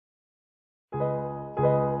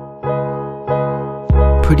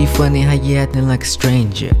Pretty funny how you acting like a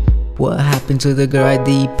stranger. What happened to the girl I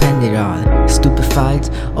depended on? Stupid fights,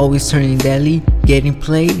 always turning deadly, getting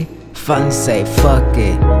played. Finally say fuck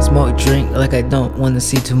it, smoke drink like I don't wanna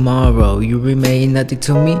see tomorrow. You remain nothing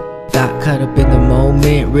to me, got caught up in the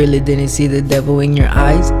moment, really didn't see the devil in your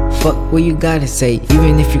eyes. Fuck what you gotta say,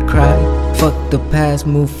 even if you cry. Fuck the past,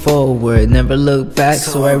 move forward, never look back,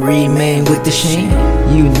 so I remain with the shame.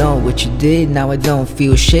 You know what you did, now I don't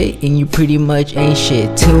feel shit, and you pretty much ain't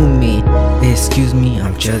shit to me. Excuse me,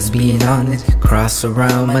 I'm just being honest, cross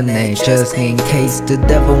around my neck just in case the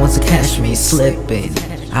devil wants to catch me slipping.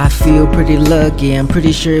 I feel pretty lucky, I'm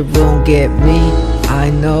pretty sure it won't get me. I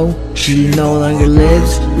know she no longer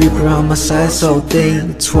lives. Reaper on my side, so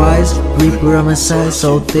think twice. Reaper on my side,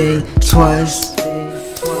 so think twice.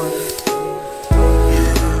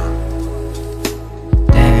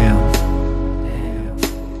 Damn.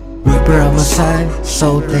 Reaper on my side,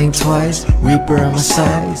 so think twice. Reaper on my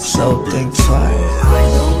side, so think twice. I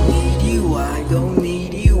don't need you, I don't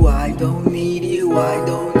need you, I don't need you, I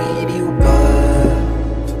don't need you, but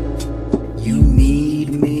you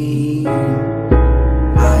need me. I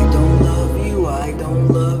don't love you, I don't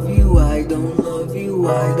love you, I don't love you,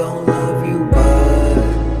 I don't love you, but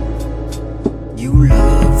you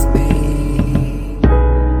love me.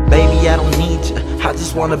 Baby, I don't need you, I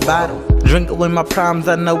just want a bottle. Drink away my problems,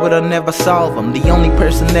 I know it'll never solve them. The only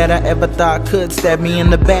person that I ever thought could stab me in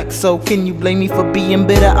the back. So can you blame me for being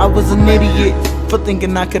bitter? I was an idiot for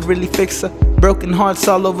thinking I could really fix her. Broken hearts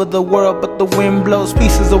all over the world, but the wind blows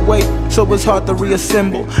pieces away, so it's hard to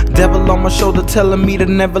reassemble. Devil on my shoulder telling me to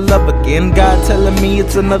never love again. God telling me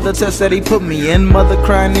it's another test that he put me in. Mother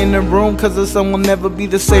crying in the room cause her son will never be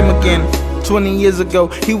the same again. 20 years ago,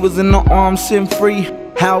 he was in the arms sin free.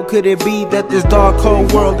 How could it be that this dark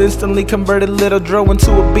cold world instantly converted Lil Dro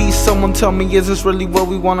into a beast? Someone tell me, is this really what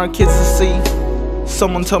we want our kids to see?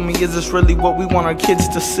 Someone tell me, is this really what we want our kids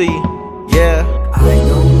to see? Yeah. I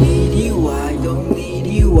don't need you, I don't need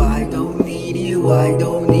you, I don't need you, I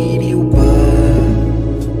don't need you,